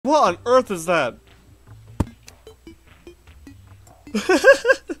What on earth is that?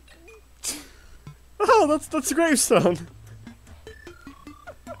 Oh, that's a gravestone.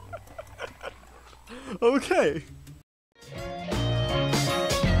 Okay.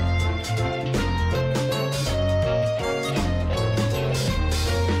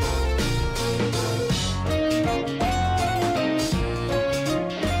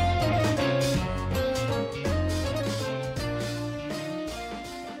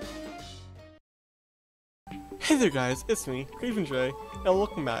 Hey there guys, it's me, J, and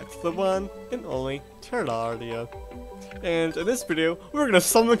welcome back to the one and only Terraria. And in this video, we're gonna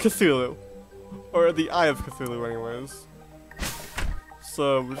summon Cthulhu. Or the Eye of Cthulhu anyways.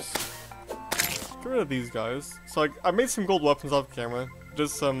 So, we're just get rid of these guys. So I made some gold weapons off camera,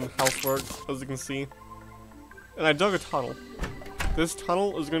 just some housework, as you can see. And I dug a tunnel. This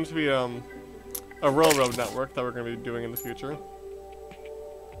tunnel is going to be a railroad network that we're going to be doing in the future.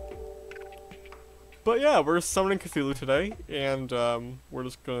 But yeah, we're summoning Cthulhu today, and we're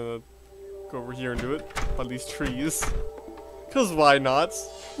just gonna go over here and do it by these trees. Cause why not?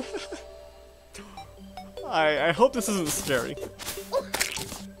 I hope this isn't scary.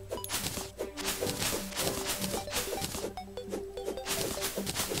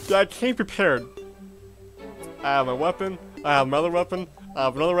 Yeah, I came prepared. I have my weapon, I have another weapon, I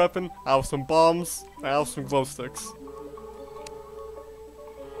have another weapon, I have some bombs, I have some glow sticks.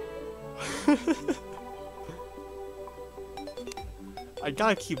 I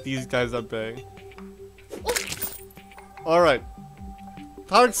gotta keep these guys at bay. Alright.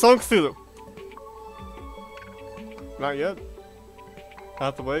 Time to summon Cthulhu. Not yet. I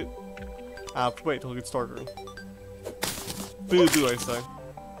have to wait. I have to wait till it gets darker. Boo boo, I say.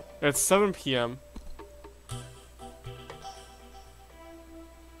 It's 7 PM.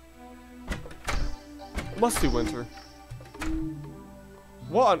 It must be winter.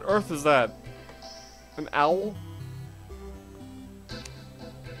 What on earth is that? An owl?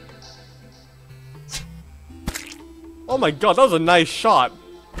 Oh my god, that was a nice shot!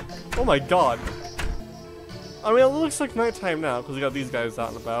 Oh my god. I mean, it looks like nighttime now, because we got these guys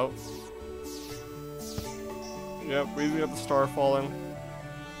out and about. Yep, we got the star falling.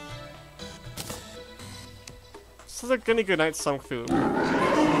 This is like any good night sunk food.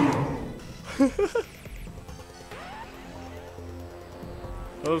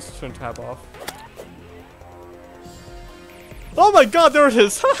 Those shouldn't tap off. Oh my god, there it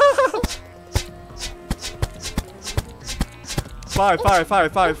is! 5, 5,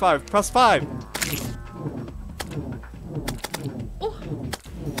 5, 5, 5. Press 5.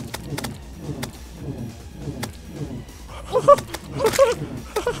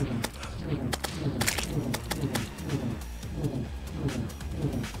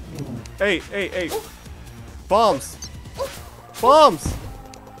 Hey. Bombs. Bombs.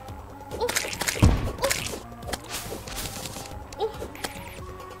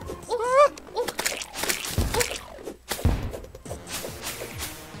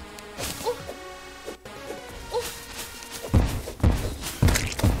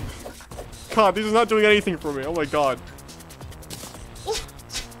 God, these are not doing anything for me. Oh my god.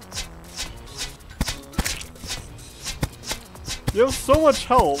 You have so much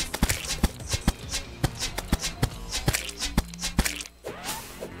health.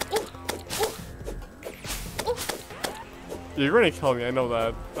 You're gonna kill me, I know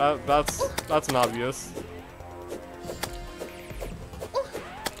that. That's an obvious.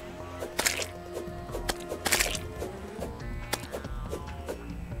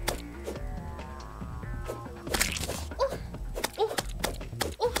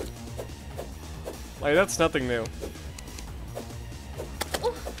 Like, that's nothing new.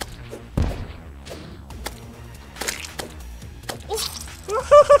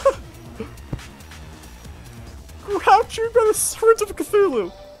 Captured by the Swords of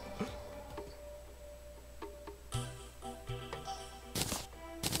Cthulhu!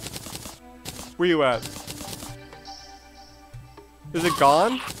 Where you at? Is it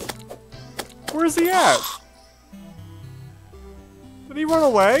gone? Where's he at? Did he run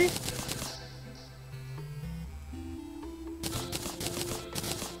away?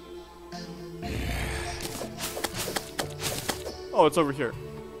 Oh, it's over here.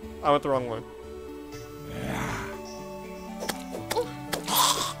 I went the wrong way.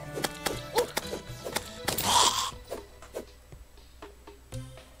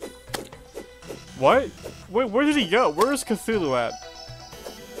 What? Wait, where did he go? Where is Cthulhu at?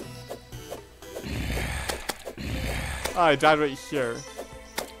 Oh, I died right here.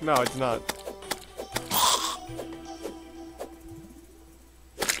 No, it's not.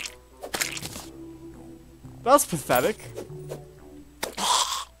 That's pathetic.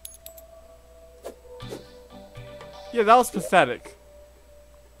 Yeah, that was pathetic.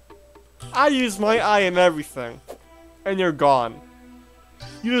 I used my eye and everything. And you're gone.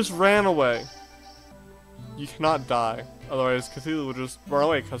 You just ran away. You cannot die. Otherwise, Cthulhu would just run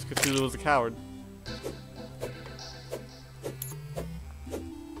away because Cthulhu was a coward.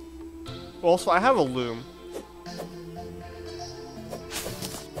 Also, I have a loom.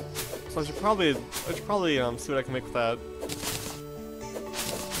 So I should probably see what I can make with that.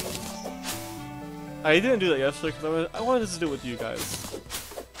 I didn't do that yesterday because I wanted to do it with you guys.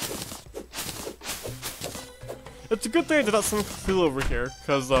 It's a good thing I did not summon Cthulhu over here,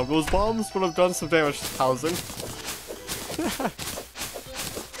 because those bombs would have done some damage to housing.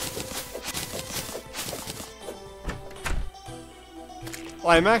 Well,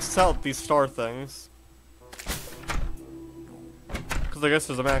 I maxed out these star things. Because I guess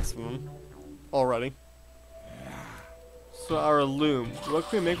there's a maximum already. So our loom. What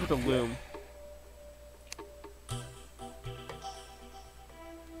can we make with a loom?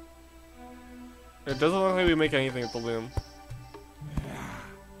 It doesn't look like we make anything with the loom.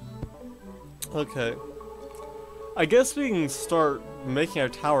 Okay. I guess we can start making our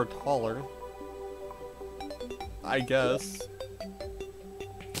tower taller. I guess.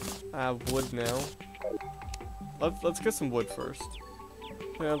 I have wood now. Let's get some wood first.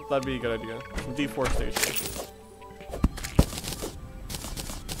 Yeah, that'd be a good idea. Some deforestation.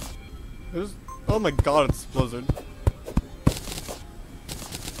 Oh my god, it's blizzard.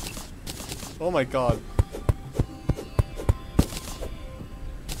 Oh my god.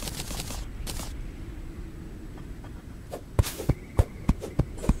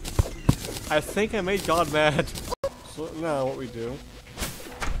 I think I made God mad. So now what we do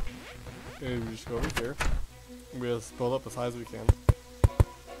is we just go over here. We just build up as high as we can.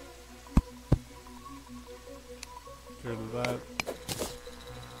 Get rid of that.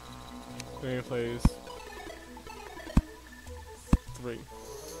 Then place 3.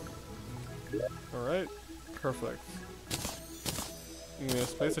 Alright, perfect. I'm gonna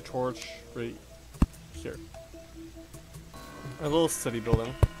just place a torch right here. A little city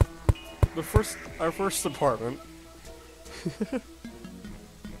building. Our first apartment.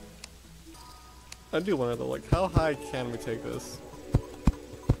 I do wonder though, like, how high can we take this?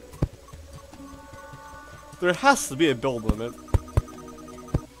 There has to be a build limit.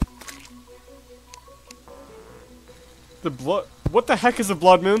 What the heck is a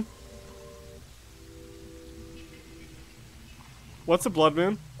blood moon? What's a blood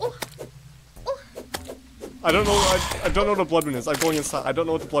moon? I don't know. I don't know what a blood moon is. I'm going inside. I don't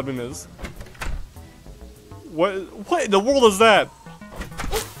know what the blood moon is. What in the world is that?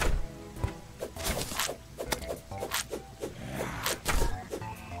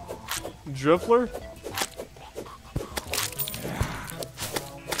 Dribbler?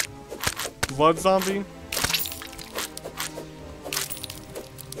 Blood zombie?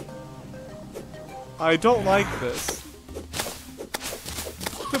 I don't like this.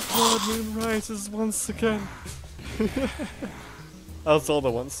 The blood moon rises once again. That's all the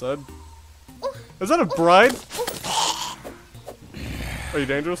one said. Is that a bride? Are you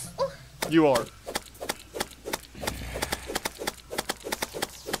dangerous? You are.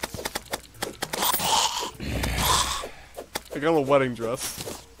 I got a wedding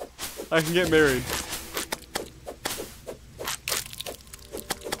dress. I can get married.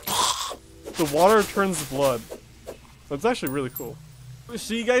 The water turns blood. That's actually really cool.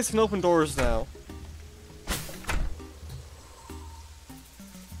 So you guys can open doors now.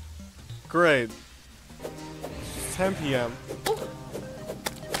 Great. It's 10 p.m.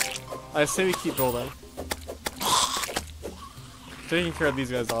 I say we keep building. Taking care of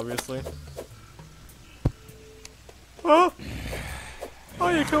these guys, obviously. Oh! Oh,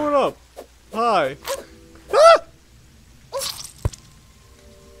 you're coming up! Hi! Ah!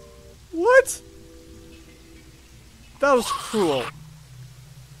 What? That was cruel.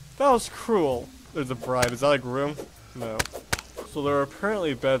 That was cruel. There's a bride. Is that like a room? No. So there are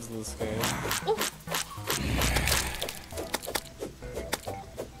apparently beds in this game.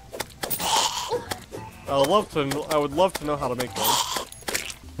 I would love to know how to make them.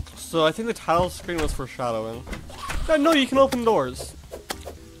 So I think the title screen was foreshadowing. No, you can open doors.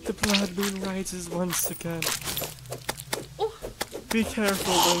 The blood moon rises once again. Be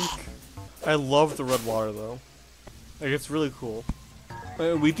careful, Link. I love the red water though. Like, it's really cool.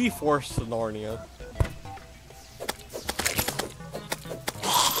 We deforested Narnia.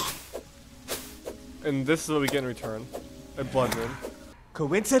 And this is what we get in return. A blood moon.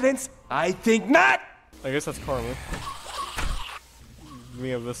 Coincidence? I think not! I guess that's karma. We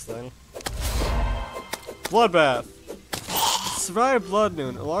have this thing. Bloodbath! Survive blood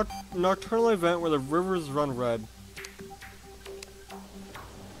moon, a nocturnal event where the rivers run red.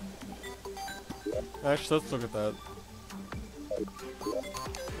 Actually, let's look at that.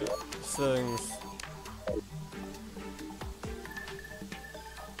 Settings.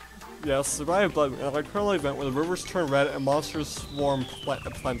 Yes, survive blood, an nocturnal event where the rivers turn red and monsters swarm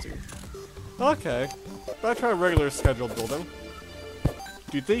plenty. Okay, but I try regular scheduled building.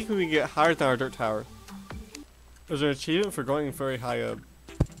 Do you think we can get higher than our dirt tower? Is there an achievement for going very high up?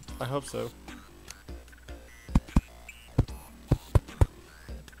 I hope so.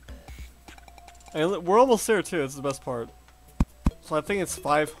 And we're almost there too, it's the best part. So I think it's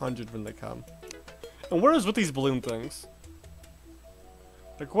 500 when they come. And what is with these balloon things?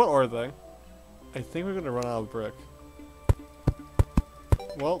 Like, what are they? I think we're gonna run out of brick.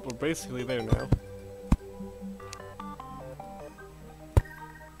 Well, we're basically there now.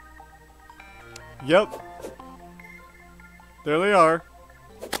 Yep. There they are.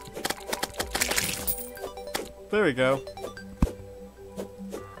 There we go.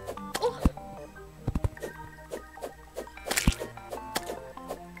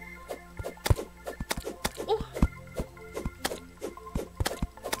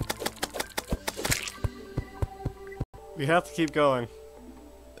 We have to keep going.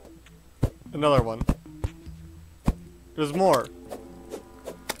 Another one. There's more.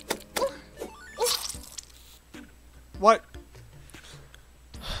 What?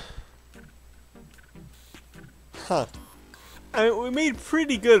 Huh. I mean, we made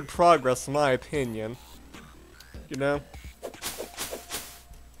pretty good progress in my opinion. You know?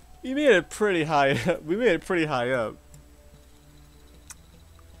 We made it pretty high up. We made it pretty high up.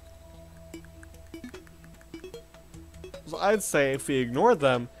 So I'd say if we ignore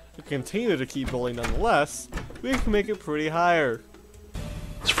them and continue to keep building nonetheless, we can make it pretty higher.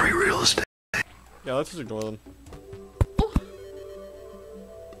 It's free real estate. Yeah, let's just ignore them.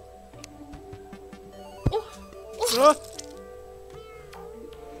 Ah!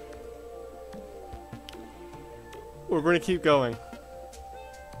 We're gonna keep going.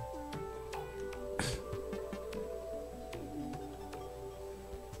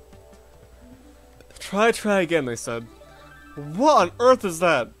 Try again, they said. What on earth is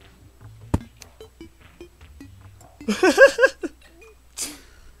that?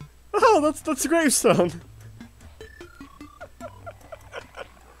 Oh, that's a gravestone.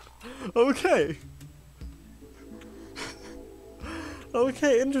 Okay.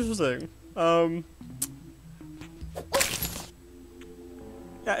 Okay, interesting.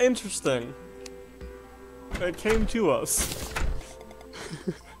 Yeah, interesting. It came to us.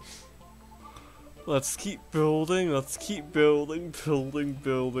 Let's keep building, let's keep building.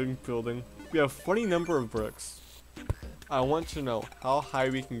 We have 40 number of bricks. I want to know how high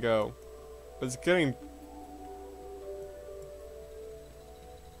we can go. It's getting...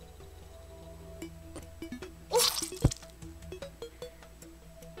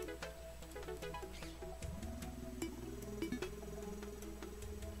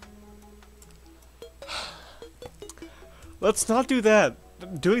 Let's not do that.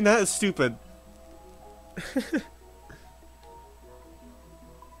 Doing that is stupid.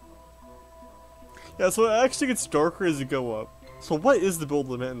 Yeah, so it actually gets darker as you go up. So what is the build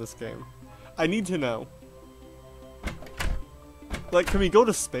limit in this game? I need to know. Like, can we go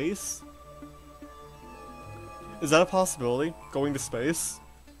to space? Is that a possibility? Going to space?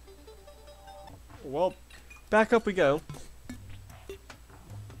 Well, back up we go.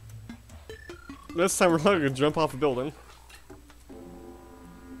 This time we're not gonna jump off a building.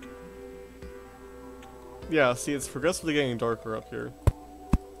 Yeah, see, it's progressively getting darker up here.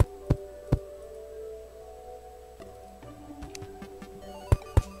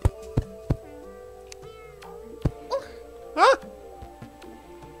 Ah!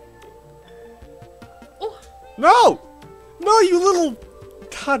 No! No, you little...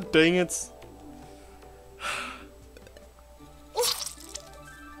 God dang it.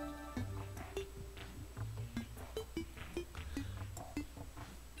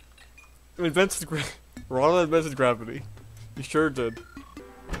 Invented gravity. You sure did.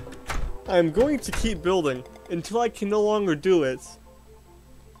 I'm going to keep building until I can no longer do it.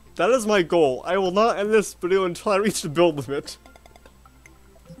 That is my goal. I will not end this video until I reach the build limit.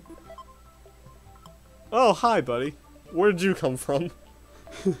 Oh, hi, buddy. Where did you come from?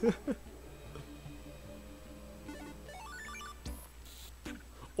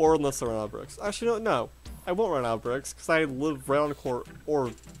 Or unless I run out of bricks. Actually, no. I won't run out of bricks, because I live right on the core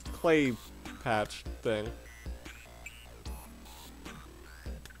or clay patch thing.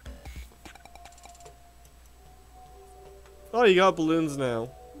 Oh, you got balloons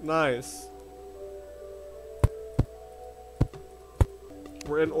now. Nice.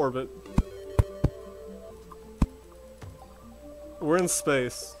 We're in orbit. We're in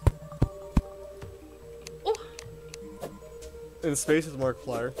space. In space is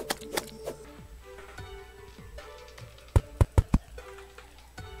Markiplier.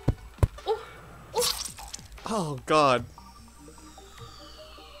 Oh god.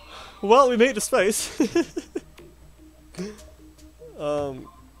 Well, we made it to space.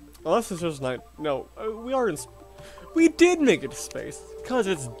 Unless it's just night. No, we are in. We did make it to space because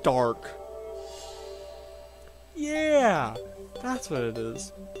it's dark. Yeah, that's what it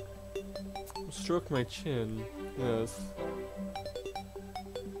is. Stroke my chin. Yes.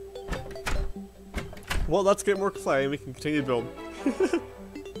 Well, let's get more clay and we can continue to build.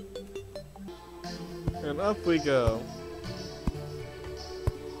 And up we go.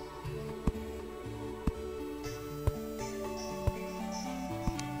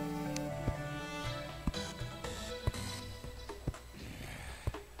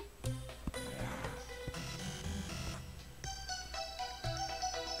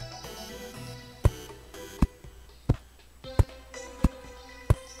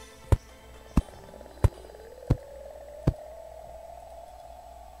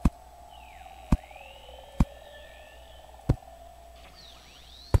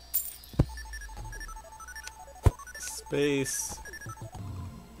 Space.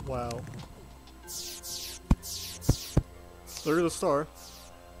 Wow. Look at the star.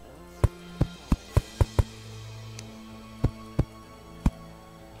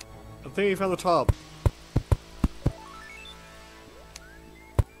 I think you found the top.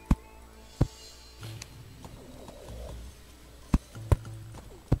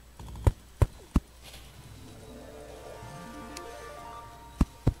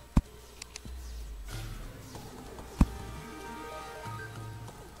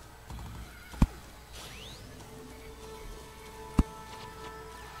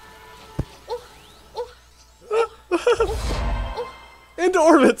 Into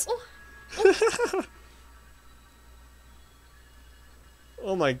orbit!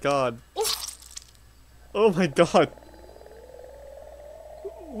 Oh my god. Oh my god.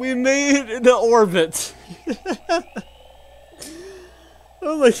 We made it into orbit!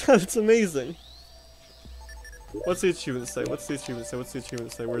 Oh my god, it's amazing. What's the achievement say? What's the achievement say? What's the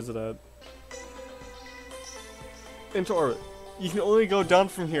achievement say? Where's it at? Into orbit. You can only go down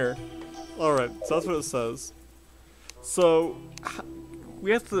from here. Alright, so that's what it says. So we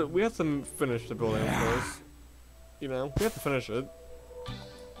have to finish the building, of course. You know, we have to finish it.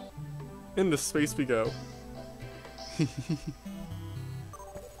 Into space we go.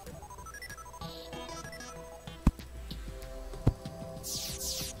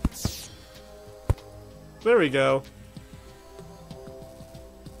 There we go.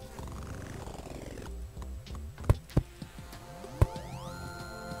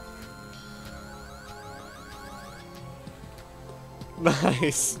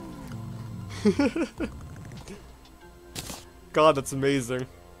 Nice. God, that's amazing.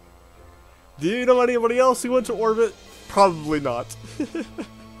 Do you know anybody else who went to orbit? Probably not.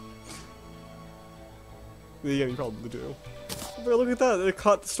 Yeah, you probably do. But look at that, it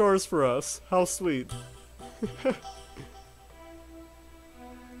caught the stars for us. How sweet.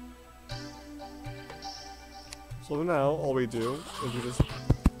 So now, all we do is we just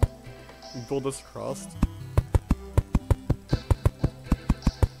build this across.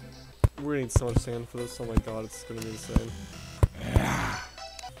 We're gonna need so much sand for this, oh my god, it's gonna be insane.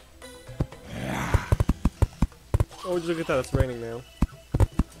 Oh, would you look at that, it's raining now.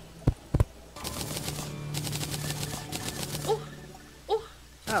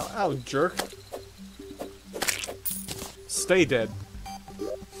 Ow, ow, jerk. Stay dead.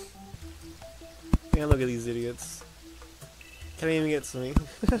 And look at these idiots. Can't even get to me.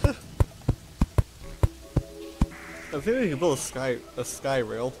 I think we can build a sky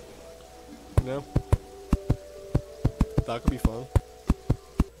rail. You know? That could be fun.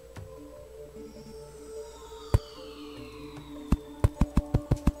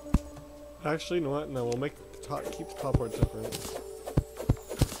 Actually, you know what? No, we'll make the top, keep the top part different.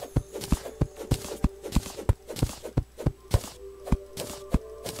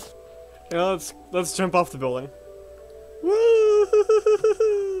 Yeah, let's jump off the building. Woo!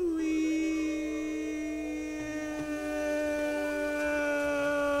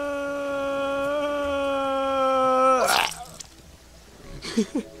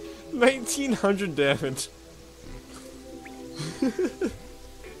 1900 damage.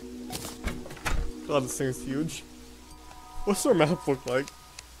 God, this thing's huge. What's our map look like?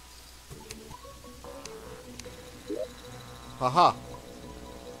 Haha.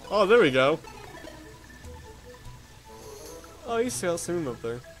 Oh, there we go. Oh, you see how soon up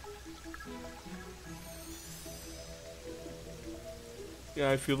there.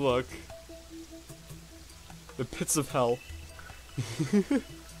 Yeah, if you look. The pits of hell.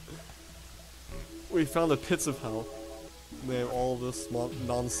 We found the pits of hell. They have all this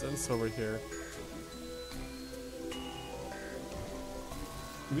nonsense over here.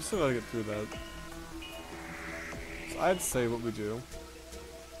 We still gotta get through that. So I'd say what we do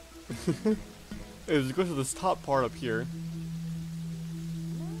is we go to this top part up here.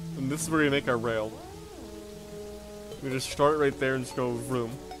 And this is where we make our rail. We just start right there and just go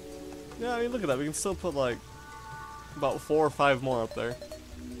vroom. Yeah, I mean, look at that. We can still put like about 4 or 5 more up there.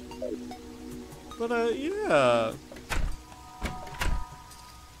 But yeah.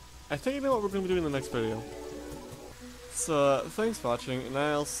 I think you know what we're going to be doing in the next video. So, thanks for watching, and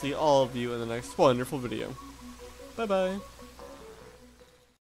I'll see all of you in the next wonderful video. Bye-bye.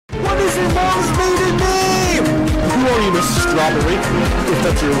 What is your mom's maiden name? Who are you, Mr. Strawberry? If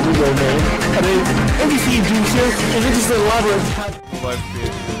that's your real name. I mean, everything you do here is just an elaborate Life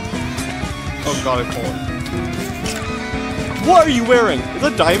creation. Oh god, I pulled it. What are you wearing? Is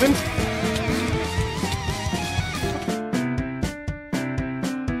that diamond?